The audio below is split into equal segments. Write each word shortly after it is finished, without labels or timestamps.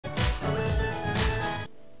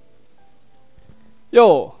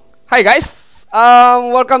Yo, hi guys.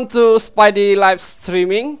 Welcome to Spdy live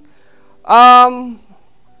streaming. Hi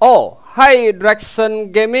Draxon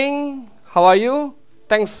Gaming. How are you?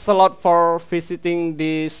 Thanks a lot for visiting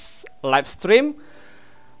this live stream.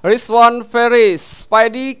 Rizwan Ferris,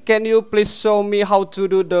 Spdy, can you please show me how to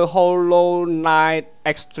do the Hollow Knight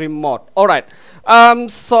Extreme mode? Alright.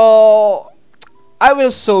 So I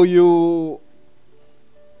will show you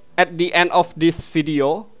at the end of this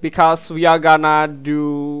video because we are gonna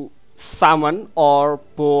do summon or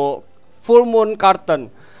pull full Moon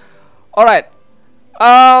Karten. Alright.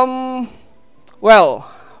 Well,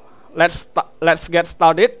 let's get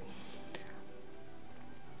started.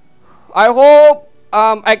 I hope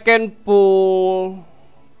I can pull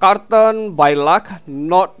Karten by luck,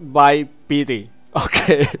 not by pity.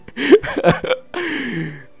 Okay.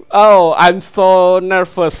 Oh, I'm so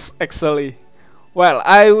nervous actually. Well,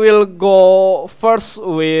 I will go first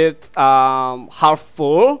with half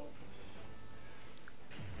full.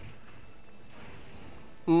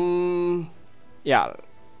 Yeah,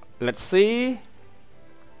 let's see.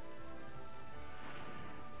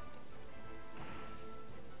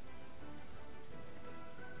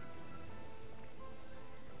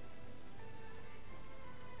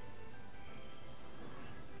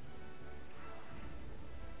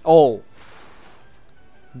 Oh,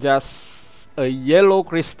 just a yellow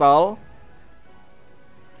crystal.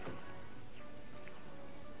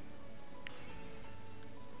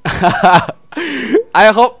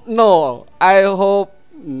 I hope no. I hope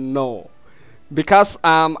no, because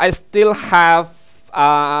I still have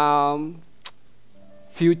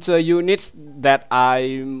future units that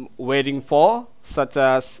I'm waiting for, such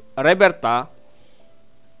as Roberta.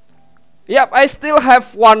 Yep, I still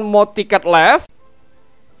have one more ticket left.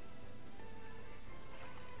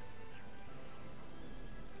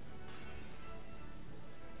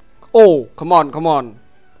 Oh, come on, come on.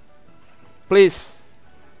 Please.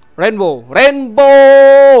 Rainbow.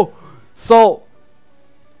 Rainbow! So.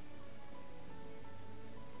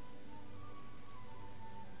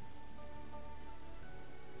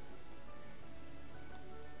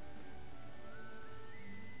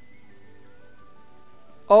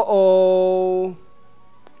 Uh-oh.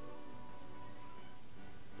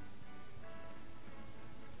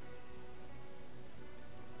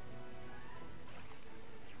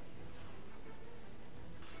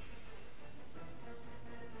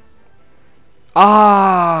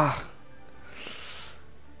 Ah.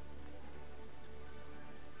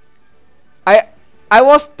 I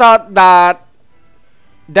was thought that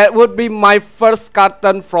that would be my first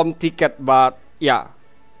carton from ticket, but yeah,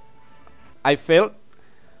 I failed.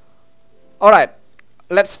 Alright,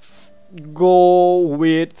 let's go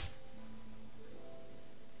with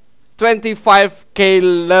 25K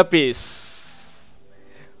Lapis.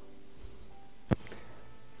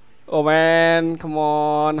 Oh man, come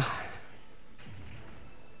on.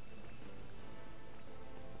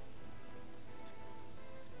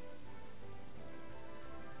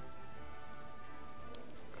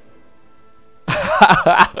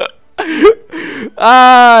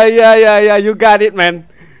 Yeah, you got it, man.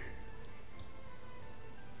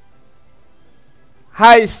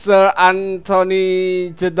 Hi, Sir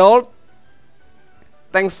Anthony Jedol.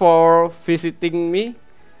 Thanks for visiting me.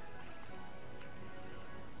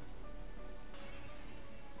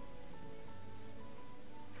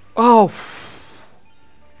 Oh,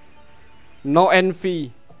 no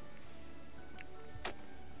envy.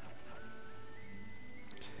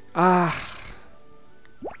 Ah.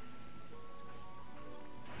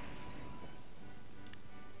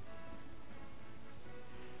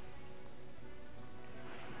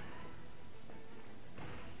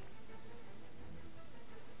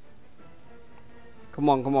 Come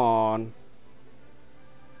on, come on.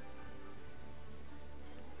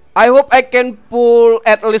 I hope I can pull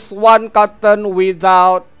at least one carton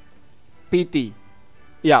without PT.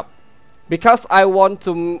 Yeah, because I want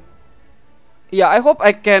to. Yeah, I hope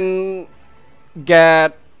I can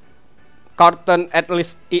get carton at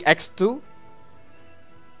least EX2.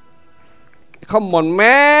 Come on,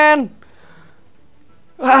 man.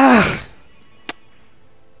 Ah.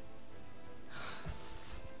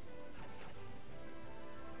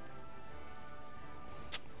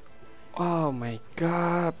 Oh my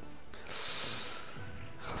god.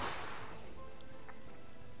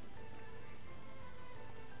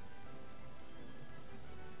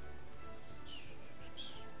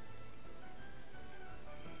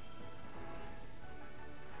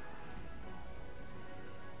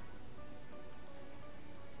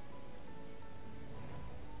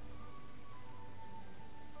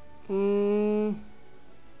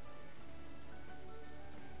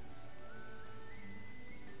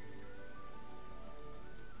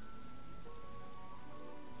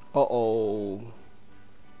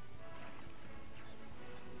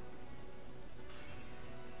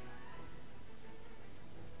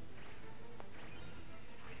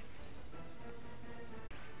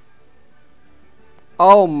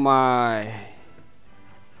 Oh my.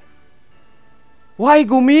 Why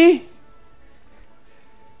Gumi?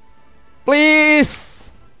 Please.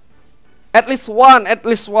 At least one.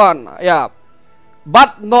 Yeah.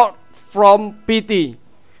 But not from PT.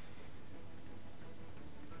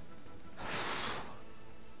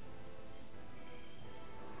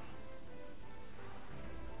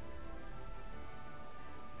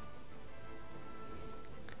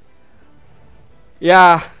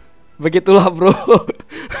 Ya, begitulah bro.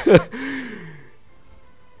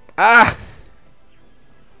 Ah.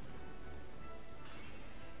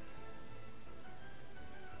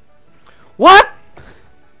 What?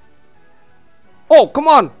 Oh, come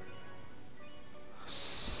on.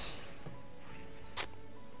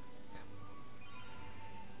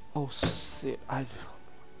 Oh shit, I don't.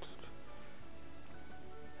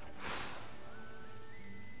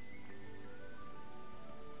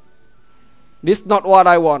 This is not what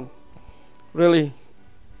I want. Really.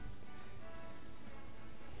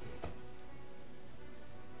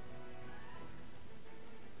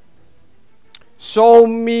 Show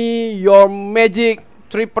me your magic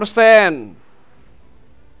 3%.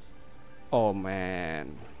 Oh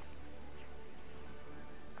man.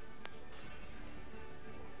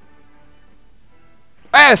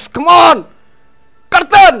 Yes, come on.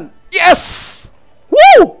 Karten. Yes.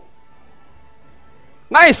 Woo.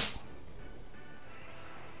 Nice.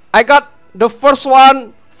 I got the first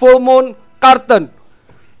one, full moon Karten.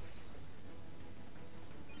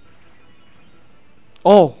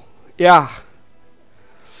 Oh, yeah.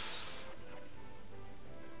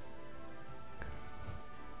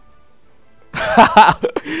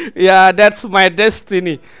 Yeah, that's my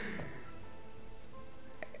destiny.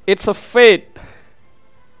 It's a fate.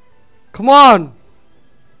 Come on.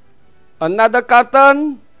 Another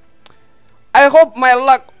Karten. I hope my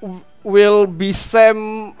luck will be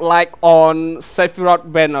same like on Sephie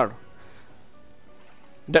banner.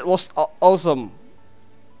 That was awesome.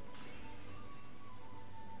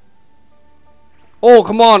 Oh,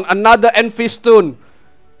 come on, another envy stone.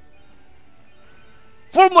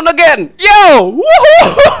 Full moon again. Yo!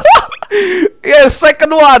 Woohoo! Yes,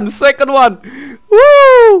 second one.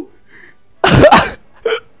 Woo!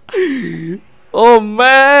 Oh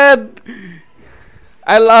man.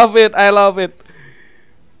 I love it.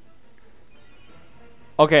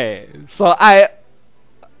 Okay, so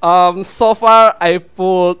so far I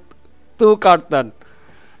pulled 2 Karten.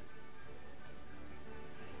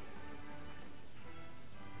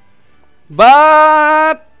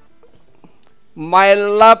 But my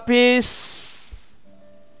lapis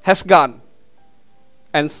has gone.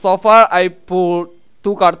 And so far I pulled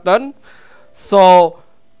 2 Karten. So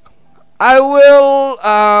I will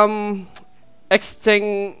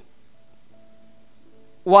exchange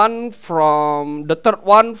the third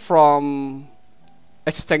one from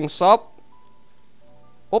exchange shop.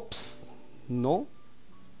 Oops. No.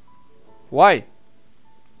 Why?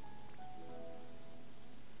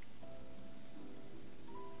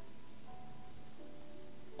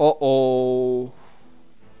 Uh-oh.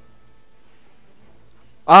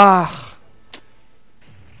 Ah.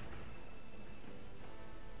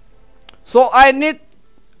 So I need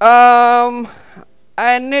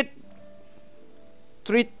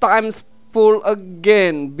 3 times pull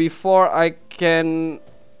again before I can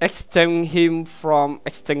exchange him from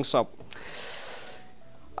exchange shop.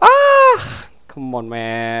 Ah, come on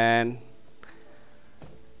man.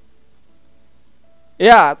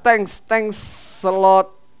 Yeah, thanks a lot,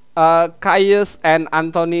 Caius and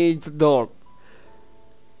Anthony Zdort.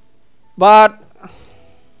 But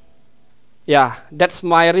yeah, that's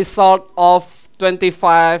my result of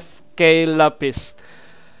 25K Lapis.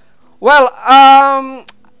 Well,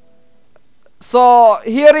 so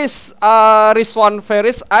here is Rizwan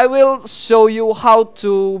Ferris. I will show you how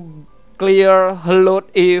to clear Hello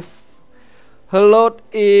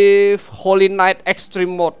if Holy Night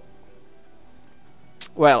Extreme mode.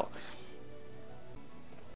 Well,